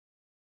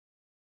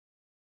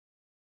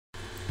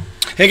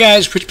Hey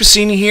guys, Rich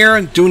Pasini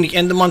here, doing the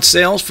end of month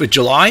sales for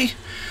July.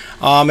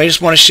 I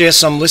just want to share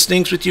some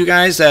listings with you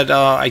guys that,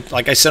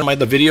 like I said in my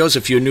other videos,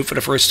 if you're new for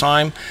the first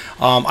time,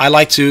 I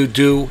like to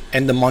do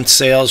end of month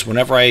sales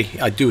whenever I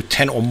do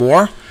 10 or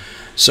more.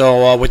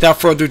 So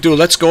without further ado,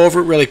 let's go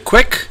over it really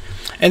quick.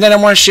 And then I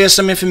want to share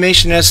some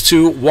information as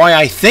to why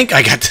I think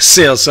I got the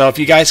sale. So if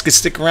you guys could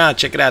stick around,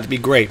 check it out, it'd be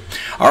great.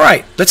 All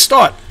right, let's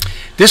start.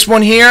 This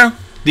one here,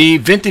 the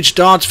vintage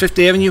Dodge Fifth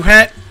Avenue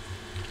hat.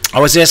 I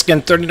was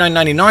asking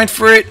 $39.99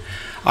 for it.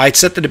 I'd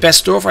set to the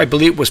best offer. I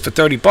believe it was for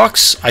 30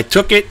 bucks. I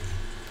took it,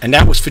 and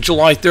that was for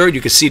July 3rd.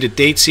 You can see the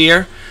dates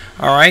here.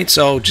 All right,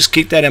 so just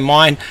keep that in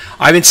mind.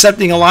 I've been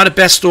accepting a lot of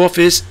best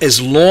offers as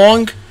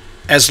long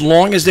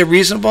as they're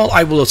reasonable.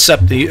 I will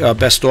accept the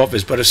best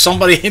offers. But if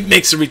somebody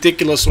makes a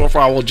ridiculous offer,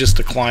 I will just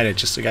decline it.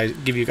 Just to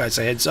give you guys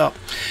a heads up.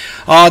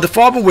 The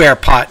Farberware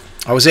pot.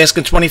 I was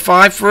asking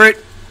 $25 for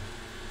it.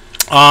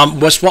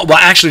 Well,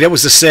 actually, that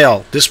was the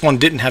sale. This one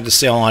didn't have the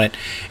sale on it.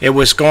 It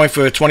was going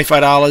for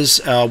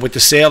 $25 with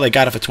the sale. They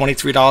got it for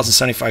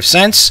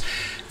 $23.75.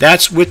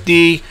 That's with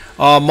the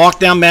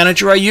markdown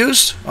manager I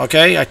used.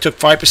 Okay, I took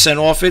 5%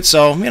 off it.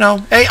 So you know,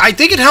 hey, I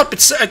think it helped.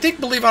 I think,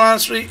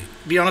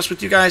 be honest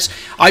with you guys,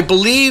 I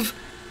believe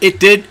it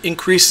did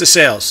increase the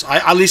sales.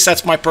 At least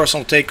that's my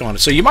personal take on it.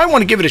 So you might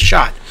want to give it a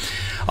shot.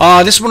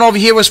 This one over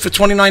here was for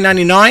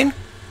 $29.99,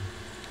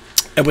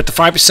 and with the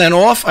 5%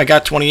 off, I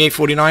got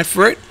 $28.49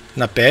 for it.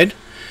 Not bad.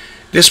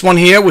 This one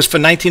here was for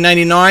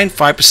 $19.99,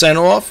 5%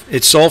 off.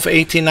 It sold for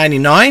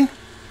 $18.99.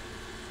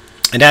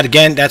 And that,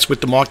 again, that's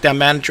with the markdown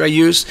manager I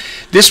used.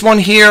 This one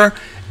here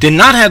did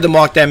not have the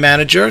markdown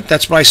manager.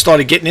 That's when I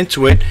started getting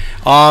into it.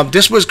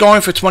 This was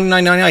going for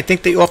 $29.99. I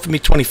think they offered me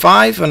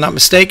 $25, if I'm not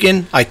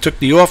mistaken. I took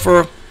the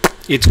offer.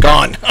 It's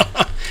gone.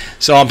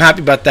 So I'm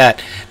happy about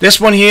that. This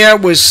one here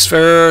was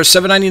for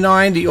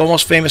 $7.99, the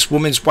Almost Famous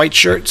Woman's white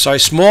shirt,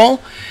 size small.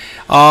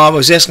 I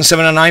was asking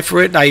 $7.99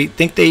 for it. I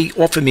think they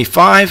offered me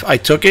 $5. I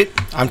took it.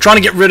 I'm trying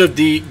to get rid of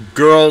the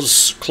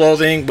girls'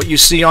 clothing. What you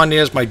see on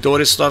there is my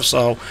daughter's stuff,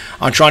 so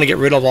I'm trying to get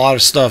rid of a lot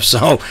of stuff.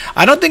 So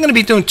I don't think I'm going to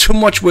be doing too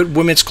much with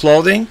women's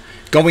clothing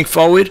going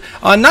forward.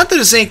 Not that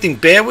there's anything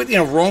bad with,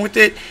 wrong with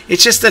it.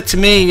 It's just that to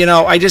me,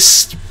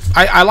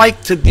 I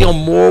like to deal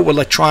more with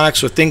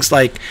electronics or things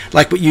like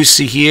what you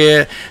see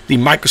here, the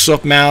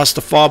Microsoft mouse,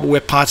 the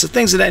Farberware pots, the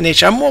things of that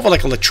nature. I'm more of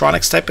like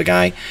electronics type of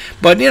guy.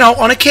 But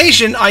on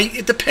occasion,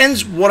 it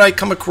depends what I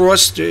come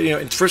across,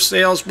 in thrift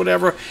sales,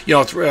 whatever,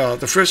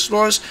 the thrift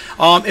stores.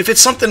 If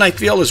it's something I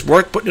feel is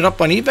worth putting it up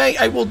on eBay,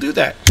 I will do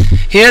that.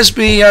 Here's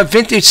the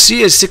vintage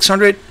Sears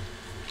 600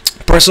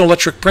 personal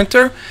electric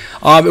printer.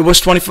 It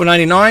was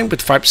 $24.99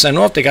 with 5%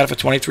 off. They got it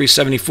for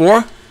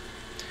 $23.74.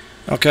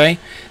 Okay,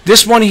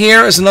 this one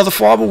here is another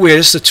Farberware.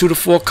 This is a 2 to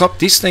 4 cup.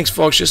 These things,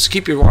 folks, just to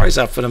keep your eyes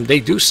out for them.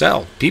 They do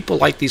sell. People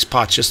like these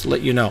pots, just to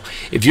let you know.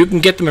 If you can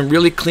get them in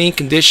really clean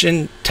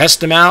condition, test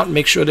them out,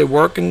 make sure they're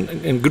working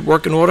in good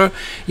working order,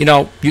 you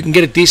can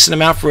get a decent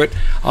amount for it.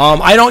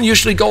 I don't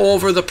usually go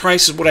over the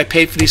prices what I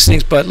paid for these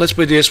things, but let's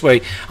put it this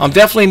way. I'm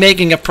definitely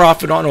making a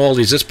profit on all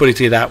these. Let's put it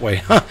to you that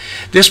way.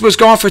 This was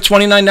going for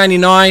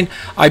 $29.99.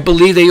 I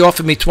believe they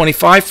offered me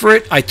 $25 for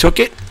it. I took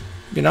it.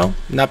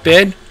 Not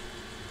bad.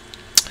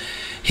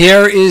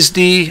 Here is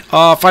the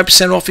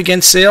 5% off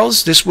again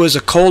sales. This was a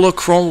Kohler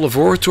Chrome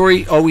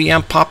Laboratory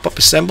OEM pop-up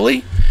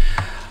assembly.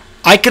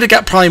 I could have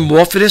got probably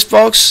more for this,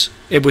 folks.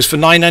 It was for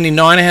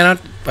 $9.99. I had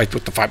it. I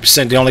put the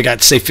 5%. They only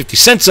got, say, 50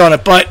 cents on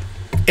it, but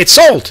it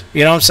sold.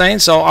 You know what I'm saying?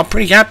 So I'm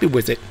pretty happy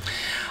with it.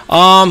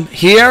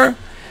 Here,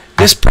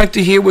 this printer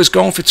here was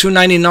going for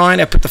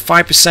 $2.99. I put the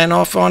 5%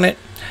 off on it.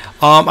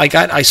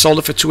 I sold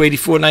it for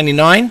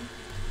 $284.99.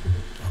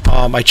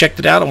 I checked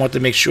it out. I wanted to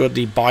make sure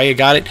the buyer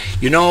got it.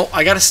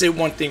 I got to say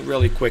one thing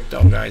really quick,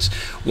 though, guys.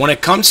 When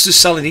it comes to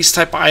selling these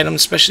type of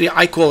items, especially,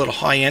 I call it a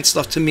high-end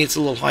stuff. To me, it's a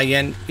little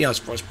high-end, as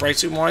far as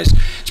pricing-wise.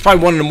 It's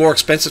probably one of the more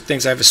expensive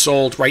things I've ever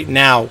sold right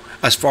now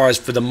as far as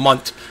for the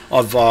month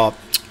of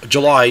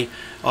July.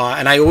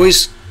 And I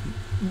always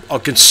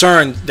are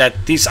concerned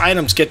that these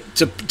items get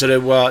to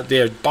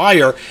their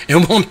buyer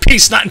in one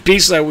piece, not in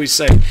pieces, I always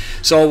say.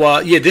 So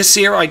yeah, this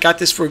year I got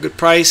this for a good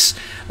price.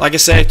 Like I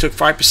said, I took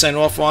 5%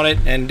 off on it,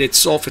 and it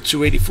sold for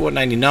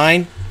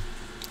 $284.99.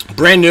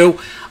 Brand new.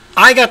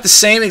 I got the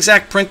same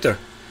exact printer,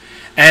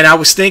 and I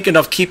was thinking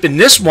of keeping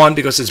this one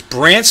because it's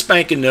brand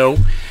spanking new,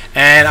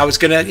 and I was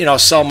gonna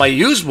sell my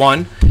used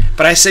one.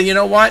 But I said, you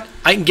know what?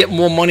 I can get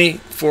more money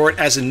for it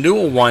as a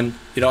newer one,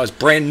 as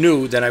brand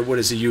new than I would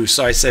as a used.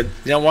 So I said,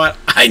 you know what?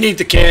 I need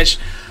the cash.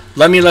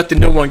 Let the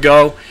new one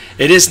go.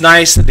 It is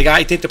nice.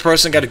 I think the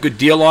person got a good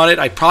deal on it.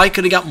 I probably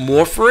could have got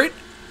more for it,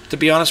 to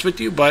be honest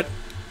with you, but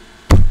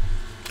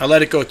I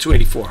let it go at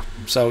 $284.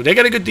 So they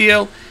got a good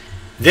deal.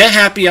 They're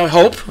happy, I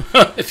hope.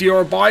 If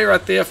you're a buyer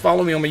out there,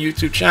 follow me on my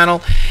YouTube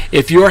channel.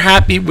 If you're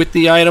happy with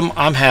the item,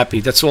 I'm happy.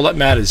 That's all that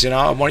matters.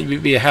 I want you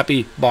to be a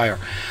happy buyer.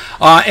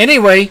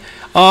 Anyway,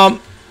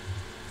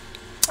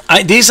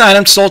 these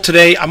items sold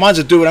today. I might as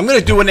well do it. I'm going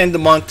to do an end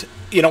of month.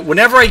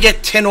 Whenever I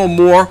get 10 or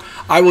more,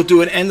 I will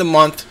do an end of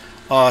month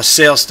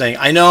sales thing.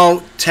 I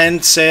know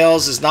 10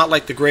 sales is not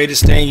like the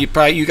greatest thing. You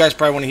guys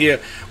probably want to hear,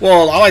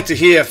 well, I like to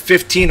hear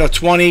 15 or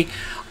 20.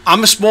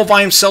 I'm a small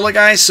volume seller,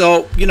 guys,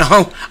 so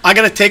I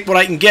gotta take what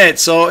I can get.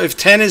 So if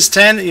 10 is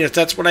 10, if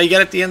that's what I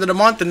get at the end of the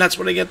month, then that's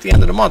what I get at the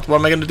end of the month. What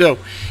am I gonna do?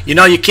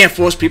 You can't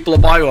force people to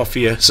buy off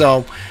you.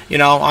 So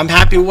I'm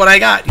happy with what I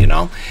got.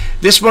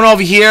 This one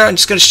over here, I'm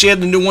just gonna share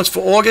the new ones for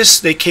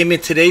August. They came in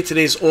today.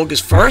 Today's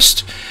August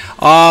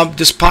 1st.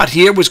 This pot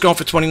here was going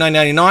for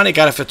 $29.99. I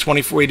got it for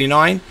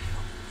 $24.89.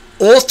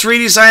 All three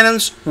of these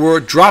items were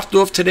dropped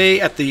off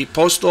today at the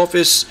post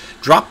office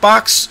drop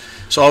box.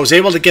 So I was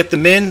able to get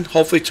them in.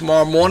 Hopefully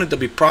tomorrow morning they'll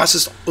be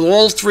processed.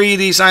 All three of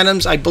these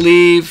items, I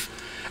believe,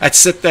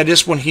 except that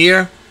this one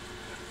here.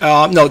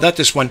 No, not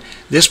this one.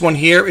 This one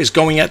here is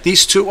going out.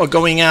 These two are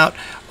going out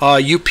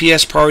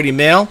UPS priority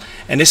mail,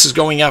 and this is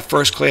going out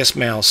first class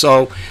mail.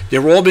 So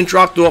they've all been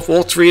dropped off.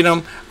 All three of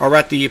them are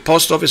at the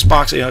post office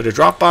box, the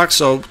drop box.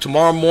 So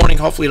tomorrow morning,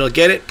 hopefully they'll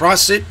get it,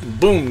 process it, and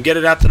boom, get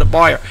it out to the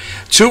buyer.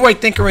 Two, I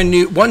think, are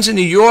one's in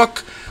New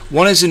York.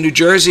 One is in New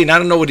Jersey, and I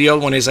don't know what the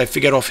other one is. I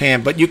forget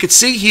offhand. But you can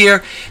see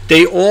here,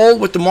 they all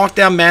with the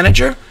markdown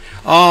manager.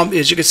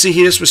 As you can see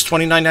here, this was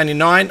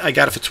 $29.99. I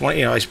got it for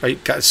 20. I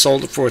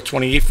sold it for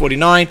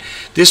 $28.49.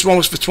 This one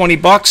was for 20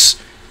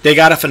 bucks. They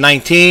got it for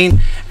 19.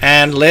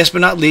 And last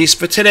but not least,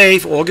 for today,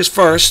 for August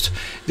 1st,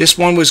 this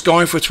one was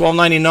going for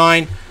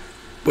 $12.99.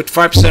 With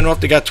 5%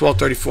 off, they got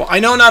 $12.34. I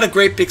know not a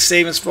great big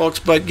savings, folks,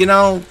 but you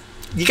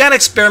got to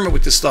experiment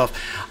with this stuff.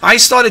 I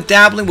started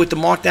dabbling with the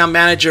markdown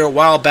manager a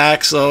while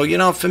back, so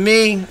for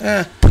me,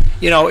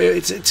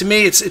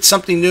 it's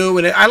something new,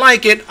 and I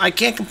like it. I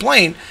can't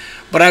complain,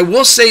 but I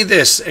will say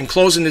this in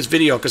closing this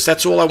video, because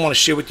that's all I want to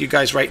share with you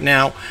guys right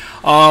now.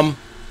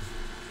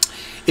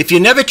 If you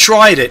never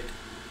tried it,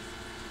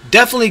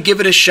 definitely give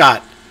it a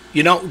shot.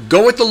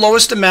 Go with the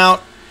lowest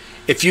amount.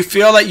 If you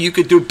feel that you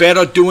could do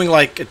better doing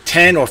like a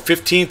 10 or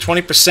 15,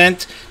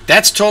 20%,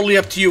 that's totally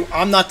up to you.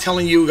 I'm not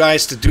telling you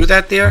guys to do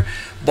that there.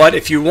 But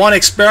if you want to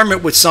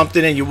experiment with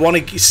something and you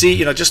want to see,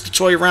 just to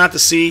toy around to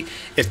see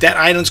if that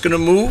item's going to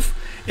move,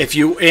 if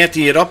you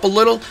ante it up a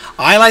little,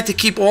 I like to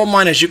keep all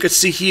mine, as you can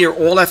see here,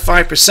 all at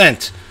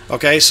 5%.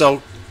 Okay,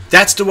 so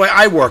that's the way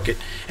I work it.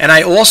 And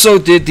I also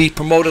did the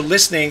promoted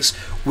listings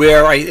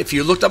where if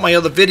you looked at my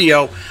other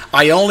video,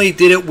 I only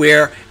did it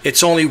where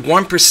it's only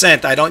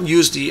 1%. I don't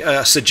use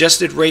the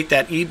suggested rate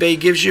that eBay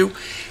gives you.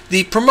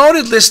 The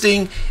promoted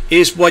listing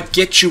is what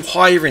gets you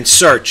higher in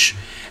search.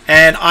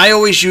 And I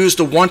always use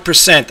the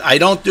 1%. I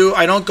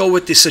don't go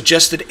with the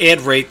suggested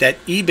ad rate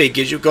that eBay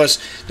gives you, because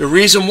the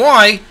reason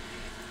why,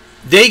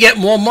 they get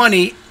more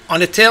money on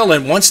the tail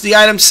end. Once the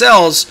item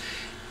sells,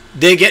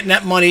 they're getting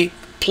that money.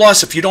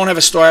 Plus, if you don't have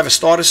a store, I have a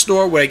starter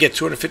store where I get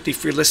 250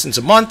 free listings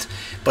a month.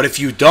 But if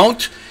you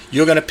don't,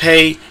 you're going to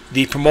pay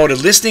the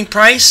promoted listing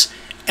price,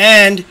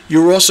 and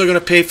you're also going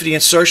to pay for the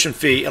insertion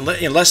fee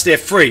unless they're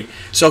free.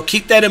 So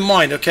keep that in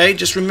mind, okay?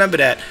 Just remember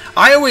that.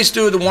 I always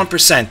do the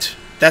 1%.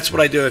 That's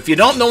what I do. If you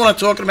don't know what I'm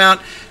talking about,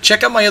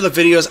 check out my other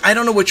videos. I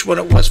don't know which one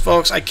it was,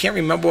 folks. I can't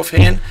remember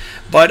offhand.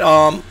 But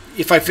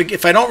if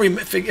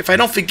I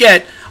don't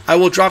forget, I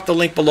will drop the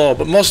link below.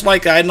 But most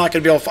likely, I'm not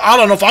going to be able to. I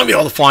don't know if I'll be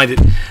able to find it.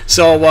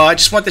 So I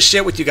just want to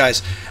share it with you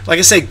guys. Like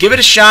I said, give it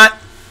a shot.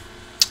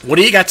 What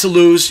do you got to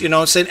lose? You know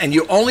what I'm saying? And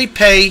you only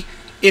pay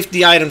if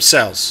the item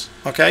sells.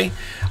 Okay.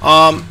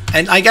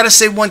 And I got to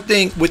say one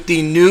thing with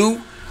the new,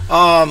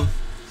 what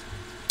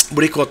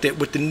do you call it?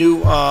 With the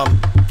new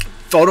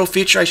photo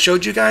feature I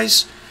showed you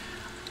guys.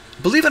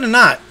 Believe it or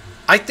not,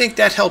 I think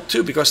that helped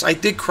too, because I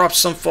did crop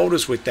some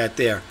photos with that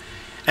there.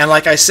 And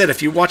like I said,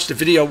 if you watched the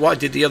video what I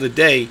did the other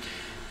day,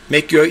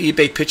 make your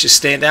eBay pictures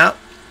stand out.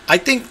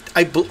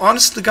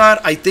 Honest to God,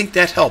 I think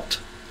that helped.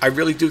 I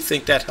really do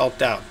think that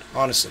helped out,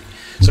 honestly.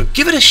 So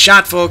give it a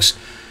shot, folks.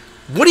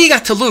 What do you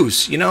got to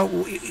lose?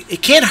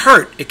 It can't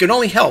hurt. It can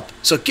only help.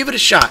 So give it a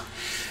shot.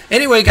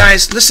 Anyway,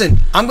 guys,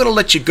 listen, I'm going to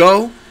let you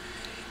go.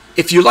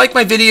 If you like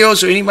my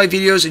videos or any of my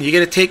videos and you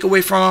get a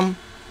takeaway from them,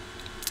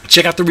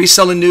 check out the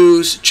reseller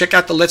news. Check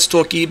out the Let's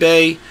Talk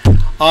eBay.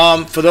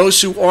 For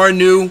those who are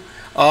new,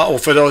 or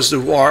for those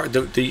who are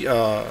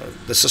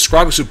the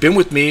subscribers who've been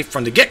with me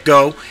from the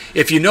get-go,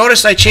 if you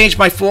notice I changed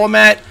my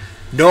format,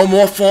 no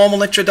more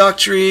formal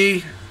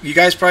introductory. You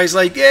guys probably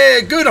like, yeah,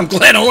 good, I'm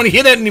glad I don't want to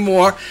hear that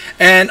anymore.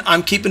 And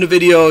I'm keeping the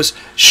videos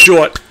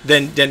short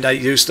than I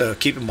used to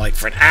keep them like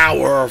for an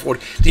hour or 40.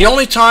 The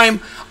only time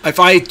if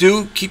I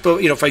do keep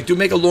if I do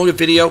make a longer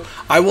video,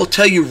 I will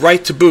tell you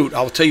right to boot.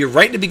 I will tell you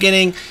right in the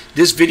beginning,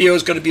 this video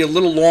is going to be a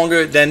little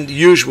longer than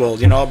usual.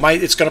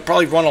 It's going to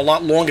probably run a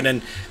lot longer than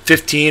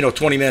 15 or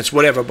 20 minutes,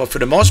 whatever. But for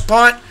the most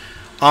part,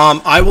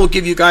 I will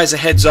give you guys a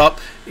heads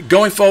up.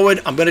 Going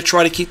forward, I'm going to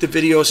try to keep the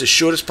videos as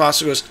short as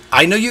possible.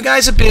 I know you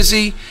guys are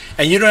busy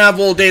and you don't have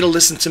all day to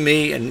listen to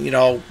me and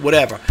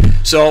whatever.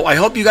 So I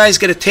hope you guys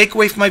get a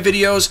takeaway from my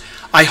videos.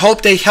 I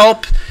hope they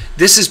help.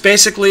 This is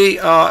basically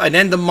an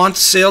end of month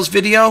sales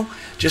video,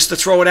 just to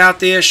throw it out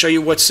there, show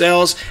you what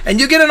sells, and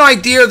you get an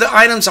idea of the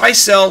items I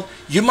sell.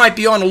 You might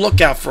be on the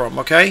lookout for them.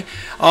 Okay,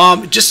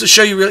 just to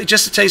show you,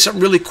 just to tell you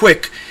something really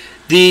quick.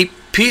 The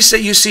piece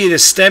that you see, the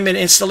stem and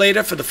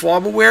insulator for the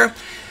farberware.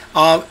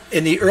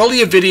 In the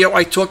earlier video,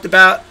 I talked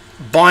about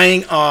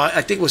buying,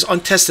 I think it was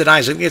untested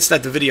items. I think it's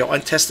that the video,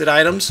 untested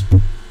items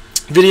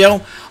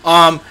video.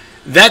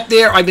 That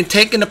there, I've been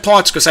taking the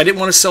parts because I didn't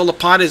want to sell the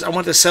pot. I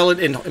wanted to sell it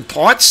in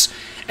parts.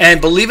 And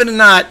believe it or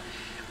not,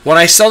 when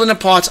I sell it in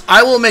parts,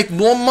 I will make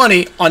more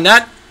money on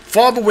that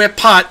farberware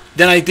pot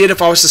than I did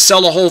if I was to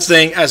sell the whole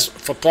thing as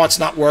for parts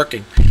not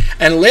working.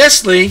 And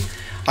lastly,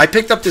 I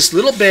picked up this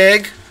little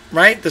bag,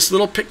 right? This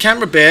little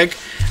camera bag.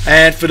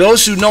 And for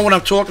those who know what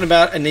I'm talking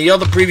about in the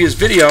other previous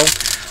video,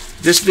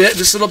 this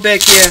little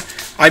bag here,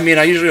 I mean,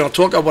 I usually don't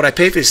talk about what I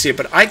pay for this here,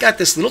 but I got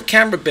this little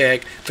camera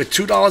bag for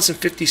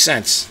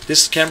 $2.50.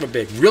 This camera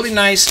bag, really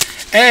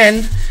nice.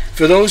 And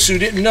for those who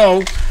didn't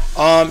know,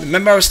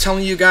 remember I was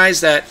telling you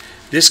guys that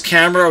this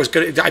camera,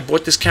 I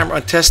bought this camera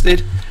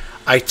untested.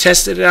 I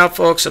tested it out,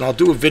 folks, and I'll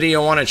do a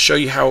video on it and show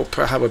you how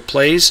it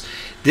plays.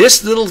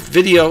 This little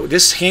video,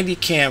 this handy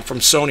cam from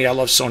Sony, I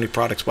love Sony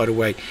products, by the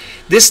way.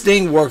 This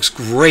thing works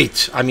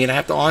great. I mean, I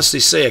have to honestly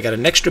say, I got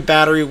an extra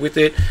battery with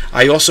it.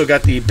 I also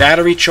got the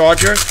battery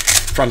charger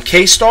from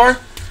K-Star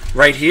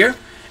right here,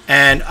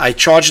 and I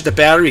charged the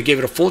battery, gave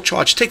it a full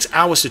charge. It takes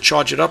hours to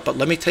charge it up, but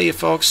let me tell you,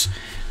 folks,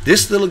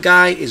 this little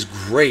guy is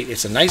great.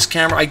 It's a nice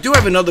camera. I do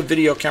have another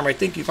video camera. I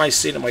think you might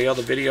see it in my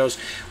other videos.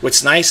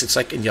 What's nice, it's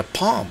like in your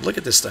palm. Look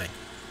at this thing.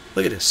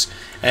 Look at this.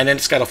 And then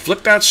it's got a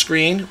flip out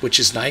screen, which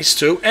is nice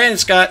too. And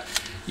it's got,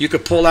 you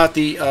could pull out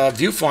the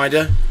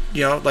viewfinder,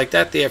 you know, like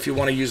that there if you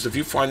want to use the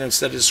viewfinder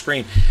instead of the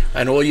screen.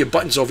 And all your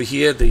buttons over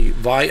here, the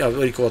what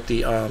do you call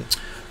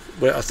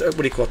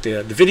it,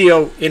 the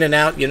video in and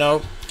out, you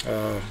know,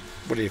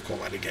 what do you call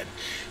that again?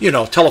 You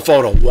know,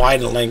 telephoto,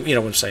 wide and length, you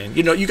know what I'm saying.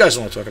 You know, you guys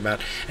know what I'm talking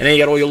about. And then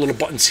you got all your little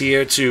buttons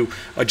here to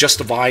adjust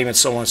the volume and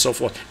so on and so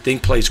forth. Thing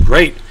plays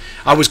great.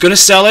 I was going to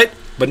sell it,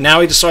 but now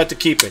I decided to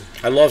keep it.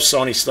 I love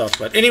Sony stuff.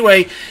 But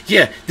anyway,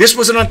 yeah, this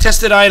was an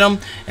untested item,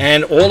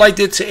 and all I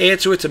did to add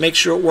to it to make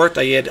sure it worked,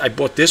 I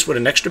bought this with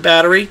an extra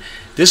battery.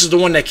 This is the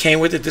one that came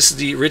with it. This is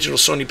the original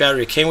Sony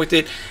battery that came with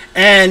it.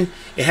 And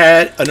it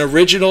had an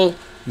original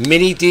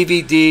mini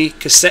DVD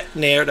cassette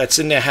in there that's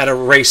in there. How to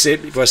erase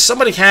it because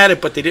somebody had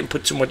it, but they didn't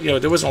put too much, you know,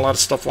 there wasn't a lot of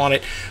stuff on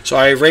it, so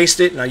I erased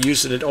it and I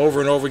used it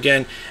over and over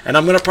again. And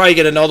I'm gonna probably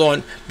get another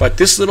one, but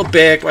this little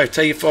bag, I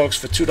tell you folks,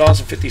 for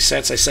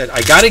 $2.50, I said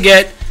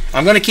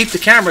I'm gonna keep the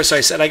camera, so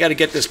I said I gotta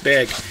get this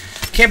bag.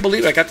 Can't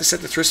believe I got this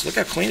at the thrift. Look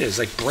how clean it is,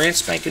 like brand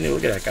spanking new.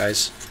 Look at that,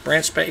 guys.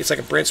 It's like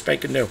a brand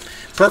spanking new.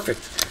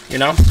 Perfect, you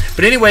know.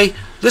 But anyway,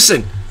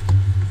 listen,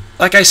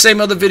 like I say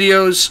in other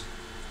videos,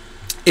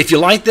 if you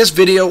like this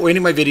video or any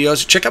of my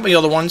videos, check out my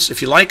other ones.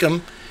 If you like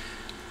them,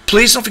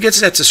 please don't forget to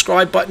hit that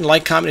subscribe button,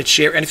 like, comment, and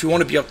share. And if you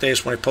want to be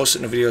updated when I post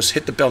it in the videos,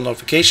 hit the bell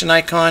notification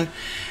icon.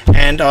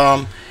 And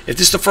if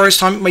this is the first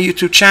time on my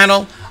YouTube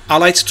channel, I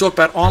like to talk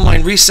about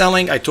online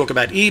reselling. I talk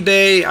about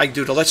eBay. I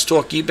do the Let's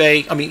Talk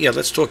eBay.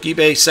 Let's Talk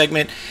eBay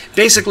segment.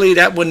 Basically,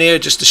 that one there,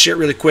 just to share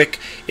really quick,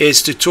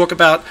 is to talk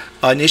about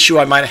an issue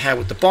I might have had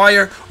with the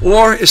buyer,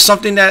 or is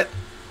something that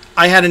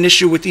I had an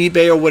issue with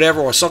eBay or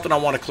whatever, or something I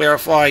want to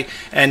clarify,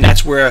 and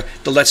that's where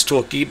the Let's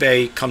Talk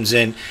eBay comes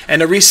in.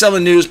 And the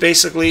reselling news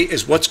basically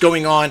is what's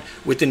going on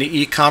within the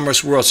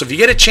e-commerce world. So if you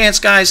get a chance,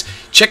 guys,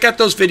 check out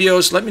those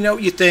videos. Let me know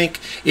what you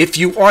think. If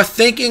you are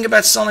thinking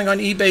about selling on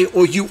eBay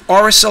or you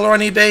are a seller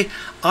on eBay,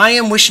 I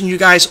am wishing you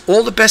guys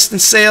all the best in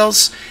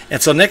sales.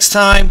 Until next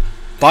time,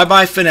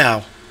 bye-bye for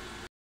now.